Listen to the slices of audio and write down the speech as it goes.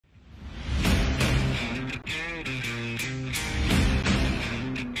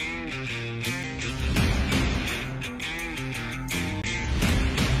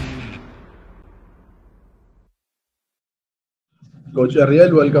Coach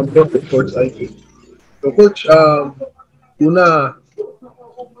Ariel. Welcome po to SportsIQ. So, Coach, una,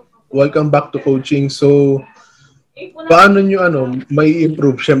 welcome back to coaching. So, paano nyo may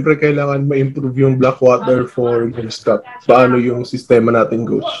improve? Siyempre, kailangan ma-improve yung Blackwater for Girls Cup. Paano yung sistema natin,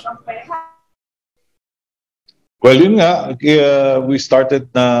 Coach? Well, yun nga, we started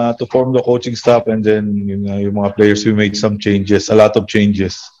to form the coaching staff, and then yung mga players, we made some changes, a lot of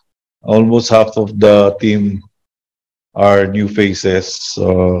changes. Almost half of the team are new faces.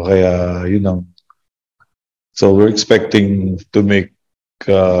 So, kaya, so we're expecting to make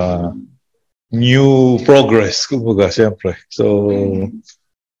new progress, kumbaga, siyempre.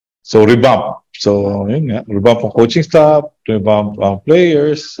 So revamp. So, yun nga, revamp ang coaching staff, revamp ang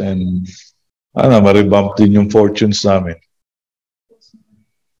players, and ma-revamp din yung fortunes namin.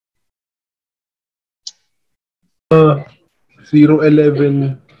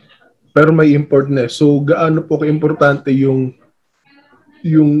 0-11, pero may import na. So, gaano po ka-importante yung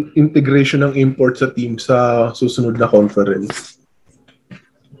integration ng import sa team sa susunod na conference?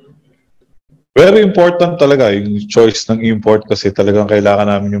 Very important talaga yung choice ng import kasi talagang kailangan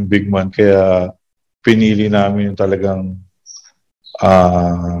namin yung big man. Kaya pinili namin yung talagang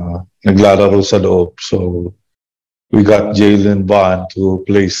naglalaro sa loob. So, we got Jaylen Bond who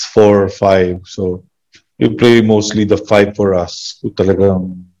plays 4-5. So, he play mostly the 5 for us. So,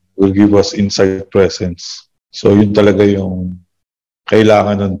 talagang will give us inside presence. So, yun talaga yung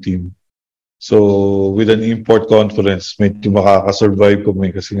kailangan ng team. So, with an import conference, medyo makakasurvive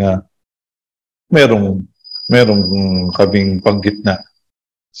kami kasi nga merong kaming panggitna.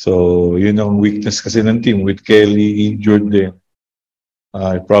 So, yun ang weakness kasi ng team. With Kelly injured din,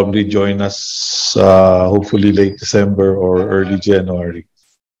 probably join us hopefully late December or early January.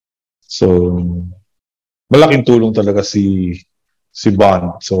 So, malaking tulong talaga si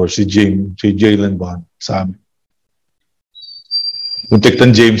Bond or si Jaylen Bond sa amin. Muntik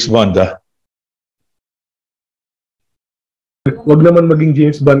ng James Bond, Wag naman maging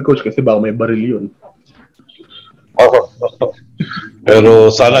James Bond, Coach, kasi baka may baril yun.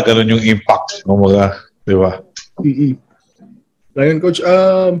 Pero sana ganun yung impact ng mga, di ba? Ngayon, Coach,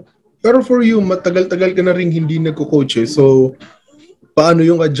 pero for you, matagal-tagal ka na rin hindi nagko-coach eh. So, paano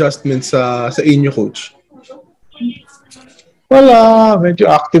yung adjustment sa inyo, Coach? Wala, medyo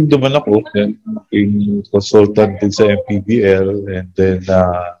active naman ako. Yung consultant din sa MPBL, and then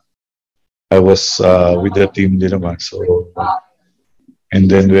I was with the team din naman. So, and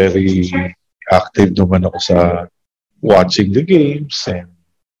then very active naman ako sa watching the games and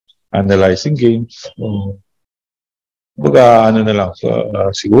analyzing games. So, baga, na lang,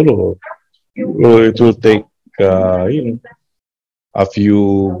 siguro, it will take, a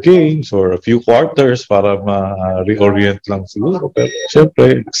few games or a few quarters para ma-reorient lang siguro. Pero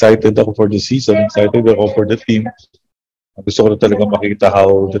syempre, excited ako for the season, excited ako for the team. Gusto ko na talaga makita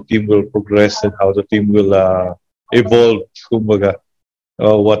how the team will progress and how the team will evolve. Kumbaga,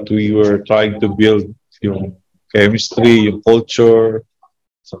 what we were trying to build, yung chemistry, yung culture,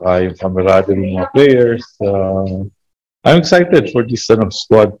 saka yung camaraderie ng mga players. I'm excited for this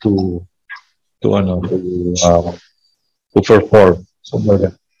squad to perform.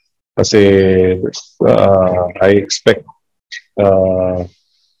 Kumbaga. Kasi I expect I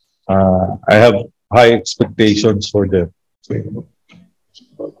have high expectations for them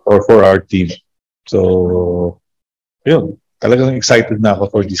or for our team. So, yun. Talagang excited na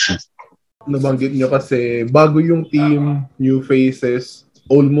ako for this season. Nabanggit nyo kasi bago yung team, new faces,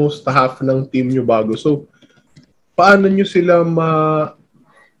 almost half ng team nyo bago. So, paano nyo sila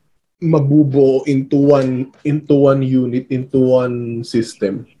mabubuo into one unit, into one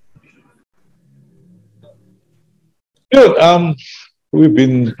system? Yun, we've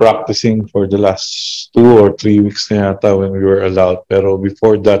been practicing for the last 2 or 3 weeks na yata when we were allowed. Pero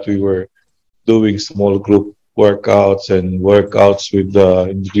before that, we were doing small group workouts and workouts with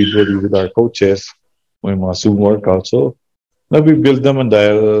individually with our coaches, may mga Zoom workouts. So, nabibuild naman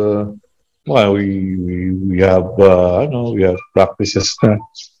dahil we have practices na.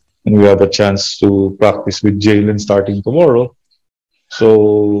 And we have a chance to practice with Jaylen starting tomorrow.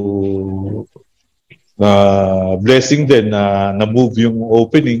 So, blessing din na move yung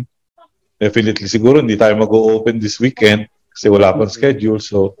opening. Definitely siguro hindi tayo mag-o-open this weekend kasi wala pang schedule.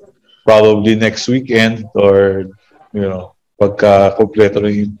 So, probably next weekend or, pagka kompleto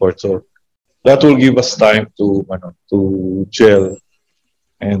ng import. So, that will give us time to gel.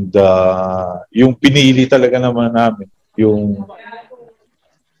 And yung pinili talaga naman namin, yung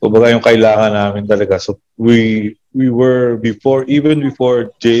kailangan namin talaga. So, we were even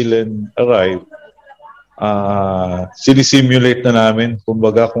before Jaylen arrived, sinisimulate na namin,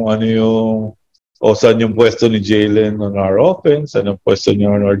 kumbaga kung ano yung o saan yung pwesto ni Jaylen on our offense, saan yung pwesto niya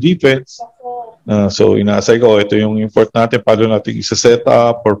on our defense. So inaasay ko, ito yung import natin, paano natin isa-set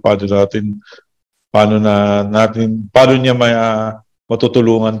up or paano niya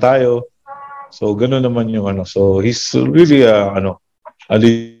matutulungan tayo. So ganoon naman yung ano. So he's really a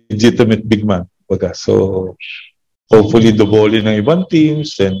legitimate big man. So hopefully the ball ng ibang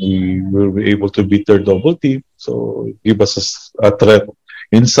teams and we will be able to beat their double team. So give us a threat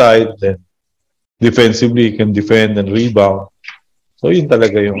inside, then defensively he can defend and rebound. So yun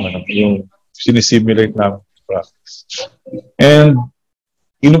talaga yung sinisimulate namin sa practice. And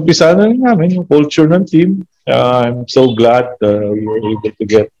inumpisa na rin namin yung culture ng team. I'm so glad we were able to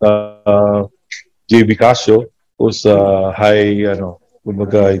get Jvee Casio, who's a high,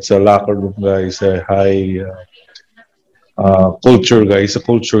 it's a locker room guy, it's a high culture guy, he's a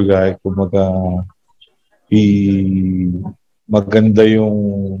culture guy. Maganda yung,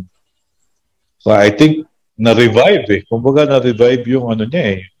 I think, na-revive na-revive yung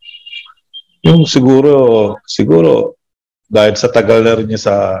niya eh. Yung siguro, dahil sa tagal na rin niya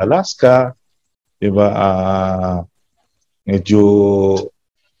sa Alaska, diba, medyo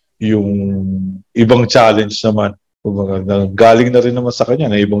yung ibang challenge naman, galing na rin naman sa kanya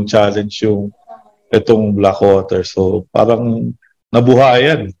na ibang challenge yung itong Blackwater. So parang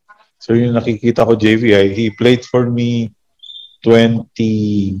nabuhayan. So yung nakikita ko, Jvee, he played for me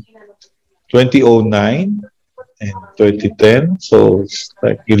 2009 and 2010. So it's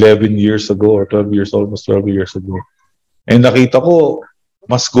like 11 years ago or 12 years, almost 12 years ago. And nakita ko,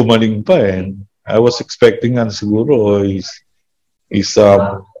 mas gumaling pa eh. I was expecting siguro he's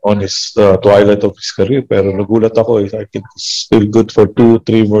on his twilight of his career. Pero nagulat ako, I think he's still good for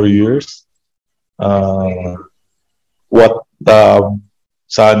 2-3 more years.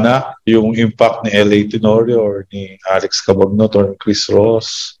 Sana yung impact ni L.A. Tenorio or ni Alex Cabagnot or Chris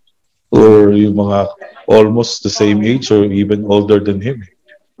Ross or yung mga almost the same age or even older than him,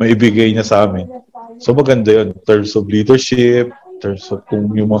 maibigay niya sa amin. So maganda yun in terms of leadership, in terms of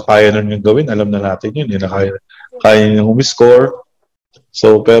kung yung mga kaya na niyang gawin, alam na natin yun, kaya niyang umiscore.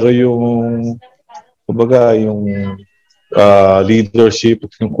 So pero yung leadership,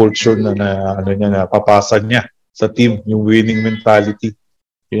 yung culture na papasa niya sa team, yung winning mentality,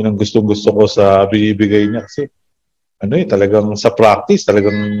 yun ang gustong-gusto ko sa binibigay niya kasi talagang sa practice,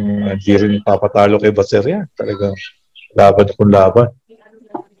 talagang hindi rin papatalo kay Baser yan. Talagang laban kung laban.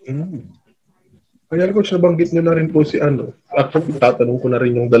 Kaya ko nabanggit nyo na rin po si actually tatanong ko na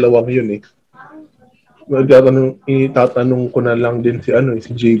rin yung dalawang yun eh. Itatanong ko na lang din si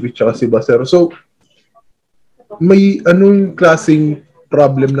si Jvee tsaka si Baser. So may anong klaseng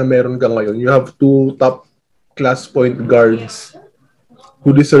problem na meron ka ngayon? You have 2 top class point guards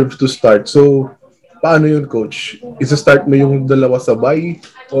who deserve to start. So paano yun, coach? Isa-start mo yung dalawa sabay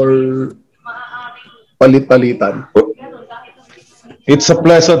or palit-palitan? It's a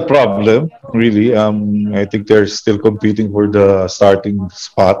pleasant problem, really. I think they're still competing for the starting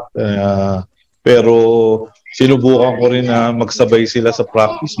spot. Pero sinubukan ko rin na magsabay sila sa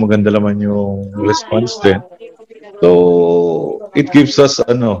practice. Maganda naman yung response din. So it gives us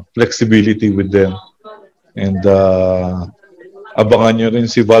flexibility with them. And abangan nyo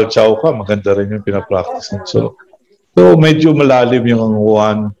rin si Val Chauca, maganda rin yung pinapractice niya. So medyo malalim yung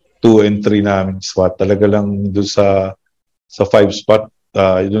 1, 2, and 3 namin spot. Talaga lang doon sa 5 spot,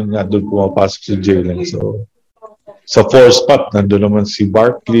 doon pumapasok si Jaylen. So sa 4 spot, nandun naman si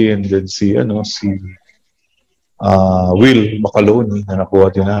Barkley and then si Will Macaloni na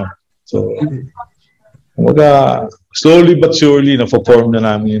nakuha din namin. So slowly but surely na-form na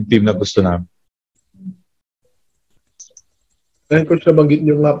namin yung team na gusto namin. Ngayon ko nabanggit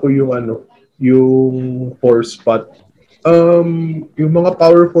nyo nga po yung 4 spot. Yung mga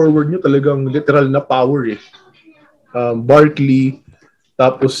power forward nyo talagang literal na power eh. Barkley,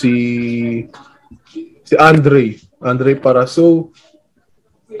 tapos si Andre para. So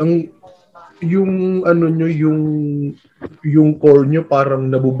yung yung core nyo parang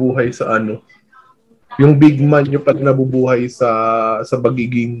nabubuhay sa yung big man nyo pag nabubuhay sa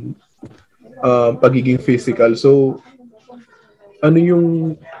pagiging physical. So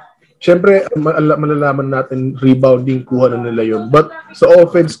syempre malalaman natin rebounding kuha na nila yun. But sa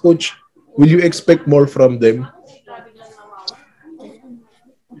offense, coach, will you expect more from them?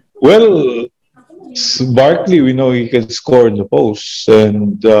 Well, Barkley, we know he can score in the post,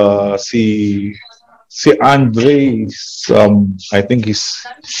 and si Andre, I think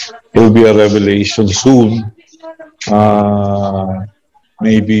he'll be a revelation soon.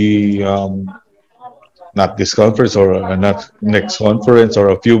 Maybe not this conference or not next conference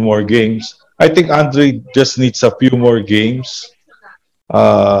or a few more games. I think Andre just needs a few more games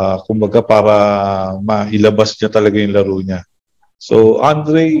kumbaga para mailabas niya talaga yung laro niya. So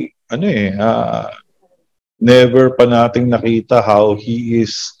Andre, never pa nating nakita how he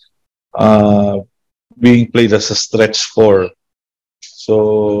is being played as a stretch 4.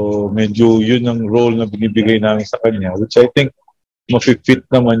 So medyo yun ang role na binibigay namin sa kanya, which I think ma-fit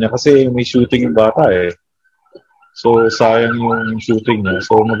naman niya kasi may shooting yung bata eh. So sayang yung shooting niya.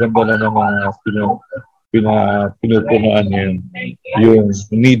 So maganda na naman pinupunaan niya yung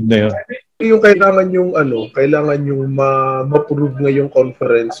need na yun. Yung kailangan yung ma-prove ngayong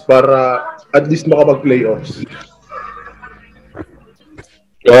conference para at least makapag-playoffs.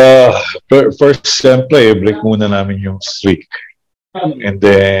 First, siyempre, break muna namin yung streak. And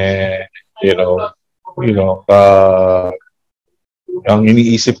then, ang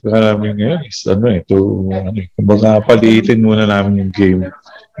iniisip ka namin ngayon is kumbaga paliitin muna namin yung game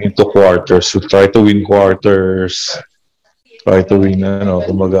into quarters. So try to win quarters, try to win,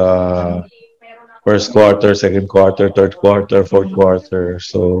 kumbaga first quarter, second quarter, third quarter, fourth quarter.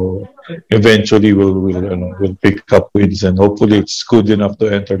 So eventually we'll pick up wins and hopefully it's good enough to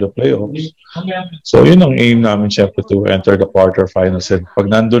enter the playoffs. So yun ang aim namin syempre, to enter the quarterfinals. And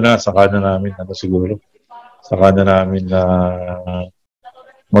pag nandun na, saka na namin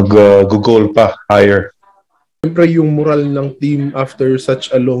mag-goal pa higher. Siyempre yung moral ng team after such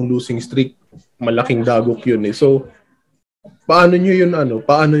a long losing streak, malaking dagok yun eh. So paano nyo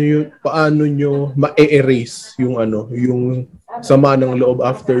ma-erase yung sama ng loob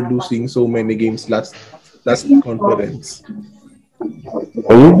after losing so many games last conference?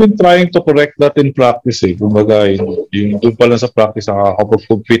 We've been trying to correct that in practice eh. Kumbaga, yung doon pa lang sa practice,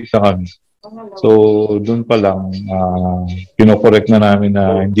 nakakapag-compete na kami. So, doon pa lang, pinokorek na namin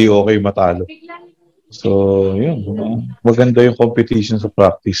na hindi okay matalo. So, yun. Maganda yung competition sa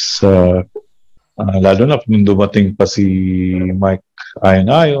practice. Lalo na nung dumating pa si Mike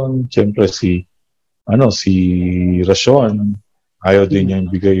Ayon, siyempre si Rashawn, ayaw din niya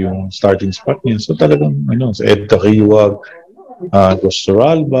ibigay yung starting spot niya. So talagang si Ed Takiwag, Gusto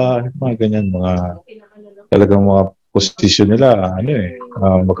Alba, mga ganyan, talagang mga position nila,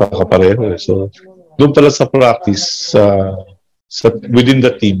 magkakapareho. So doon pala sa practice, within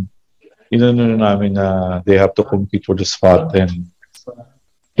the team, namin na they have to compete for the spot, and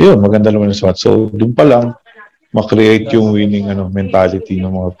yun, maganda naman yung spot. So, doon pa lang, ma-create yung winning mentality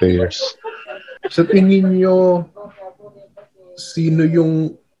ng mga players. Sa tingin nyo, sino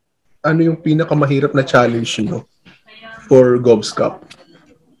yung pinakamahirap na challenge nyo for Govs Cup?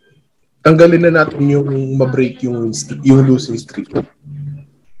 Tanggalin na natin yung ma-break yung losing streak.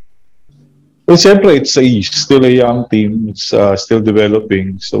 Well, siyempre, it's still a young team. It's still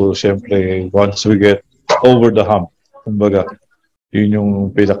developing. So, siyempre, once we get over the hump, kumbaga, yun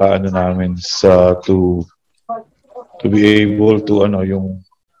yung namin to be able to yung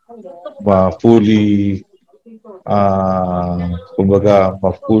fully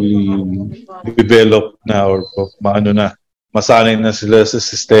fully develop na or masanay na sila sa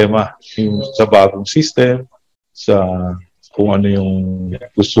sistema, yung sa bagong system, sa kung ano yung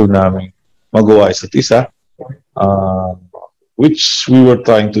gusto namin magawa isa't isa, which we were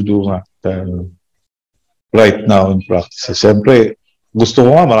trying to do right now in practice. Siyempre, gusto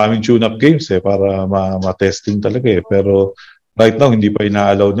ko maraming tune-up games para ma-testing talaga pero right now hindi pa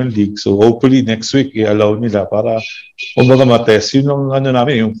ina-allow ng league. So hopefully next week i-allow nila para kumbaga ma-test. Yun yung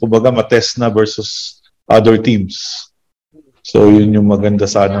namin, yung kumbaga ma-test na versus other teams. So yun yung maganda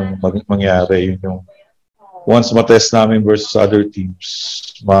sanang mangyari. Yun yung once ma-test namin versus other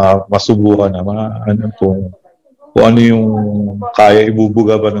teams, masubukan na kung ano yung kaya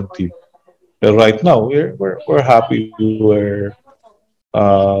ibubuga ba ng team. But right now we're happy with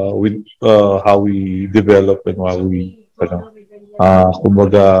how we develop and how we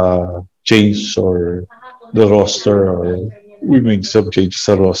kumbaga change or the roster, or we make some changes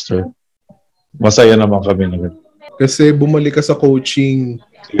sa roster. Masaya naman kami naman. Kasi bumalik ka sa coaching,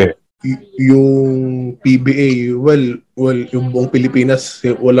 yung PBA, yung buong Pilipinas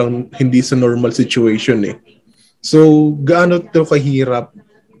hindi sa normal situation eh. So gaano to kahirap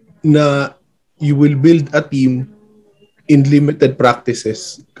na you will build a team in limited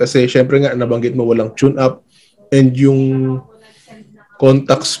practices? Kasi syempre nga, nabanggit mo walang tune-up, and yung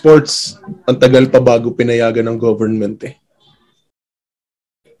contact sports, ang tagal pa bago pinayagan ng government eh.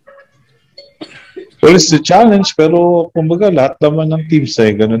 Well, it's a challenge, pero kumbaga lahat naman ng teams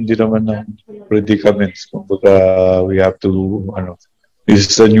ganun din naman ng predicaments. Kumbaga we have to, this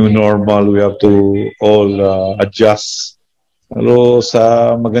is a new normal, we have to all adjust. Pero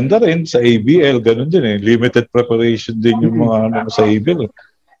sa maganda rin, sa ABL, ganun din limited preparation din yung mga sa ABL.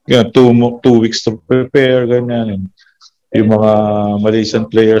 2 weeks to prepare, ganyan. yung mga Malaysian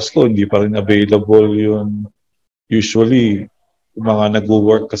players ko, hindi pa rin available yun. Usually, yung mga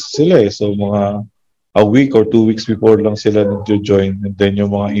nag-work kasi sila eh. So, mga a week or 2 weeks before lang sila nag-join. And then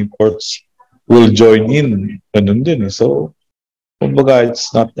yung mga imports will join in. Ganun din eh. So, kumbaga,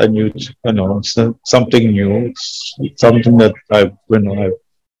 it's not a new, it's not something new. It's something that I've been,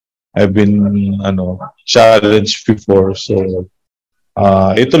 challenged before. So,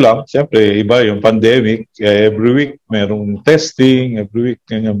 ito lang, siyempre, iba yung pandemic. Every week, merong testing. Every week,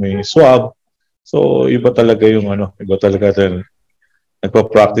 may swab. So, iba talaga yung, iba talaga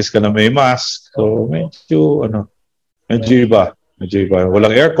nagpa-practice ka na may mask. So, medyo iba. Medyo iba.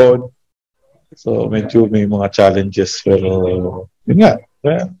 Walang aircon. So, medyo may mga challenges. Pero, yun nga.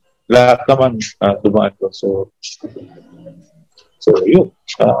 Lahat naman dumaan ko. So yun.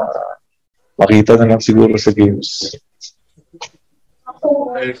 Makita na lang siguro sa games.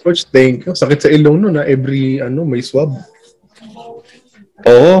 Coach, thank you. Sakit sa ilong nun na every may swab.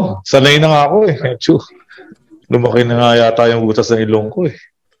 Oo, sanay na nga ako eh. Medyo lumaki na nga yata yung butas ng ilong ko eh.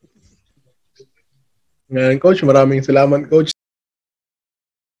 Ngayon, Coach, maraming salamat, Coach.